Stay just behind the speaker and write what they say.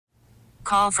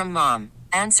Call from mom.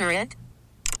 Answer it.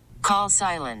 Call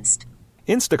silenced.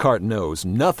 Instacart knows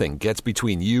nothing gets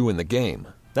between you and the game.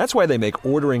 That's why they make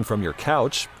ordering from your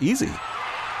couch easy.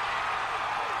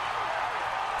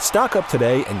 Stock up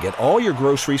today and get all your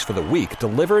groceries for the week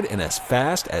delivered in as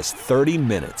fast as 30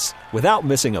 minutes without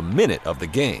missing a minute of the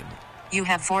game. You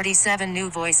have 47 new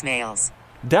voicemails.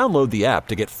 Download the app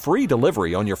to get free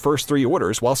delivery on your first 3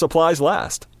 orders while supplies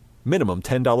last. Minimum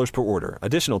 $10 per order.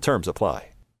 Additional terms apply.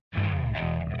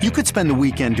 You could spend the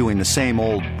weekend doing the same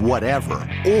old whatever,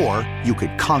 or you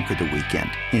could conquer the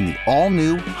weekend in the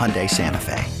all-new Hyundai Santa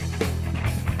Fe.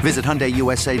 Visit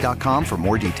HyundaiUSA.com for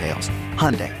more details.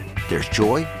 Hyundai, there's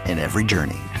joy in every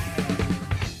journey.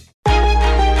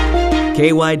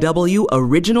 KYW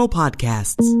Original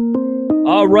Podcasts.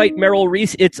 All right, Merrill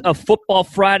Reese, it's a football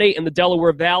Friday in the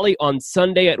Delaware Valley. On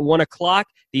Sunday at 1 o'clock,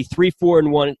 the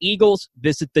 3-4-1 Eagles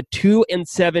visit the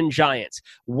 2-7 Giants.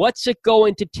 What's it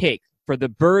going to take for the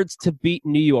Birds to beat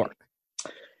New York?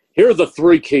 Here are the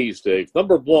 3 keys, Dave.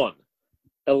 Number 1,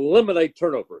 eliminate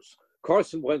turnovers.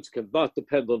 Carson Wentz cannot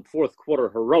depend on fourth quarter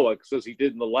heroics as he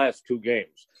did in the last 2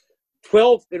 games.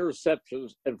 12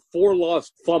 interceptions and 4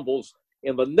 lost fumbles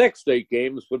in the next 8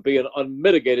 games would be an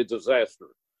unmitigated disaster.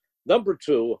 Number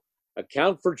 2,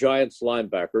 account for Giants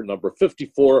linebacker, number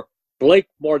 54, Blake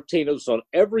Martinez on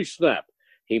every snap.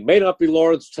 He may not be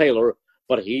Lawrence Taylor,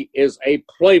 but he is a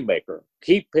playmaker.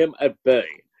 Keep him at bay.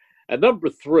 And number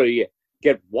 3,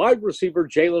 get wide receiver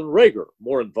Jalen Reagor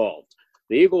more involved.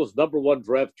 The Eagles' number 1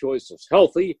 draft choice is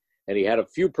healthy, and he had a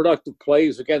few productive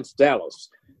plays against Dallas.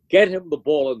 Get him the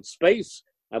ball in space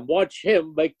and watch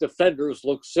him make defenders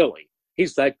look silly.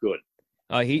 He's that good.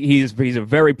 He's a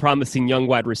very promising young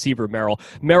wide receiver, Merrill.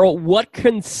 Merrill, what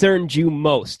concerned you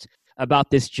most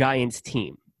about this Giants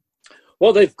team?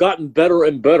 Well, they've gotten better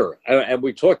and better, and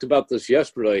we talked about this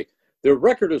yesterday. Their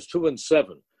record is 2-7,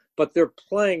 but they're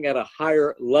playing at a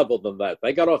higher level than that.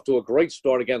 They got off to a great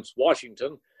start against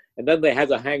Washington, and then they had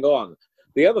to hang on.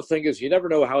 The other thing is you never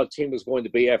know how a team is going to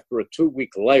be after a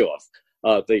 2-week layoff.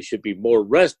 They should be more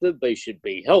rested. They should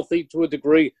be healthy to a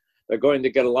degree. They're going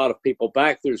to get a lot of people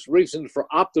back. There's reason for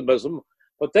optimism.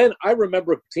 But then I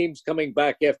remember teams coming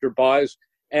back after buys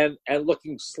and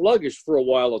looking sluggish for a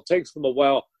while. It takes them a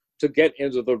while to get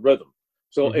into the rhythm.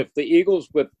 So if the Eagles,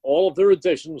 with all of their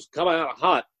additions, come out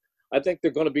hot, I think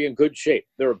they're going to be in good shape.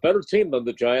 They're a better team than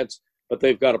the Giants, but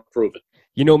they've got to prove it.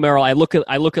 You know, Merrill, I look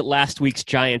at last week's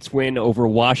Giants win over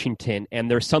Washington,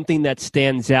 and there's something that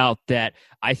stands out that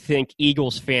I think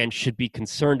Eagles fans should be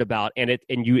concerned about, and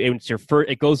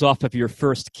it goes off of your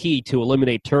first key to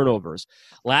eliminate turnovers.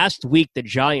 Last week, the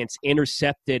Giants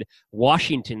intercepted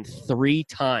Washington 3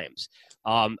 times.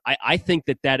 I think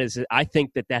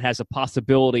that has a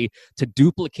possibility to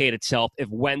duplicate itself if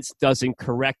Wentz doesn't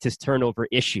correct his turnover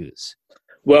issues.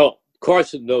 Well,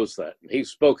 Carson knows that. He's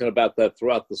spoken about that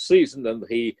throughout the season, and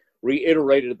he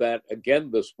reiterated that again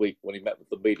this week when he met with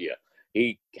the media.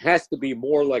 He has to be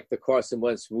more like the Carson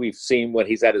Wentz we've seen when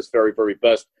he's at his very, very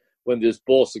best when there's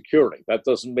ball security. That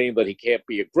doesn't mean that he can't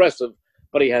be aggressive,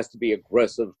 but he has to be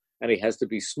aggressive and he has to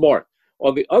be smart.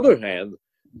 On the other hand,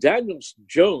 Daniel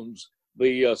Jones,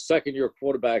 the second-year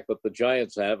quarterback that the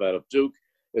Giants have out of Duke,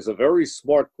 is a very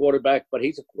smart quarterback, but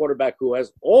he's a quarterback who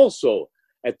has also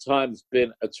at times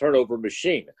been a turnover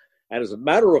machine. And as a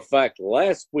matter of fact,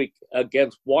 last week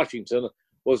against Washington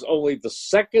was only the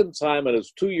second time in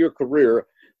his 2-year career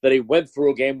that he went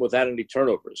through a game without any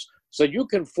turnovers. So you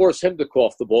can force him to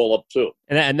cough the ball up too.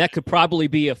 And that could probably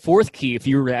be a fourth key if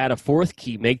you were to add a fourth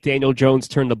key. Make Daniel Jones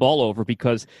turn the ball over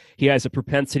because he has a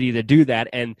propensity to do that.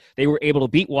 And they were able to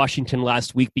beat Washington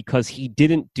last week because he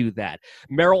didn't do that.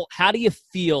 Merrill, how do you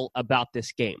feel about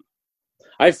this game?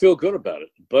 I feel good about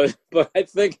it, but I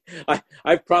think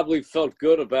I've probably felt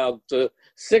good about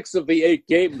 6 of the 8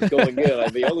 games going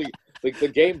in.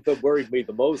 The games that worried me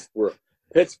the most were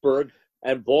Pittsburgh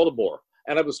and Baltimore.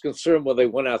 And I was concerned when they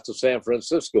went out to San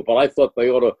Francisco, but I thought they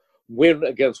ought to win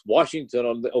against Washington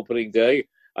on the opening day.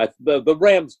 The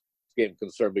Rams game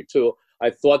concerned me too. I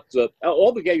thought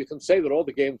all the games, you can say that all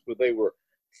the games where they were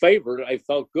favored, I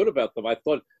felt good about them. I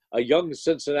thought a young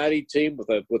Cincinnati team with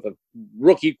a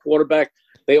rookie quarterback,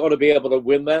 they ought to be able to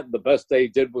win that. And the best they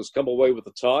did was come away with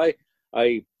a tie.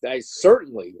 I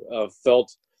certainly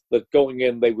felt that going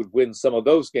in they would win some of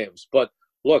those games. But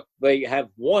look, they have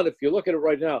won. If you look at it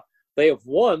right now, they have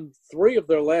won 3 of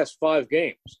their last 5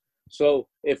 games. So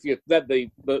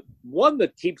the one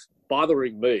that keeps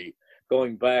bothering me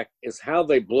going back is how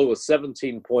they blew a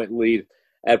 17-point lead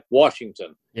at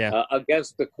Washington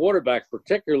against the quarterback,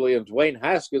 particularly in Dwayne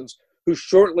Haskins, who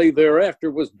shortly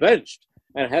thereafter was benched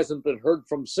and hasn't been heard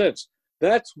from since.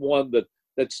 That's one that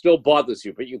that still bothers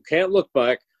you. But you can't look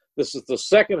back. This is the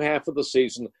second half of the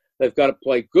season. They've got to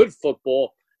play good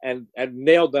football and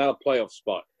nail down a playoff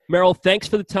spot. Merrill, thanks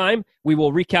for the time. We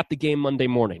will recap the game Monday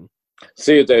morning.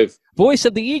 See you, Dave. Voice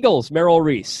of the Eagles, Merrill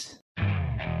Reese.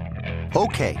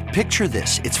 Okay, picture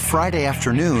this. It's Friday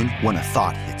afternoon when a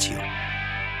thought hits you.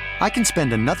 I can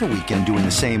spend another weekend doing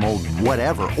the same old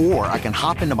whatever, or I can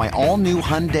hop into my all-new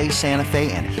Hyundai Santa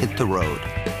Fe and hit the road.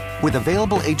 With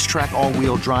available H-Track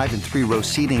all-wheel drive and 3-row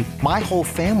seating, my whole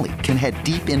family can head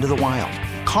deep into the wild.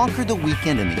 Conquer the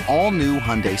weekend in the all-new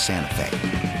Hyundai Santa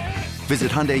Fe.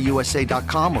 Visit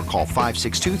HyundaiUSA.com or call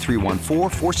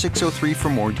 562-314-4603 for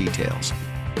more details.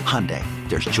 Hyundai,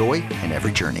 there's joy in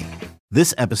every journey.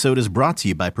 This episode is brought to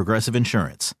you by Progressive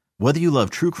Insurance. Whether you love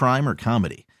true crime or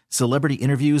comedy, celebrity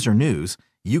interviews or news,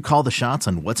 you call the shots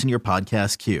on what's in your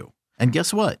podcast queue. And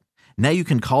guess what? Now you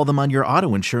can call them on your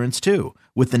auto insurance too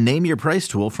with the Name Your Price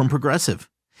tool from Progressive.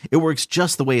 It works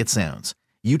just the way it sounds.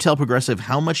 You tell Progressive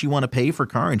how much you want to pay for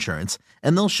car insurance,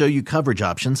 and they'll show you coverage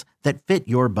options that fit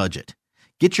your budget.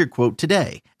 Get your quote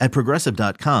today at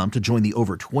Progressive.com to join the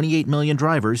over 28 million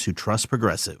drivers who trust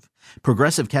Progressive.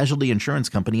 Progressive Casualty Insurance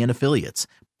Company and Affiliates.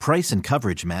 Price and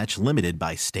coverage match limited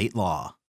by state law.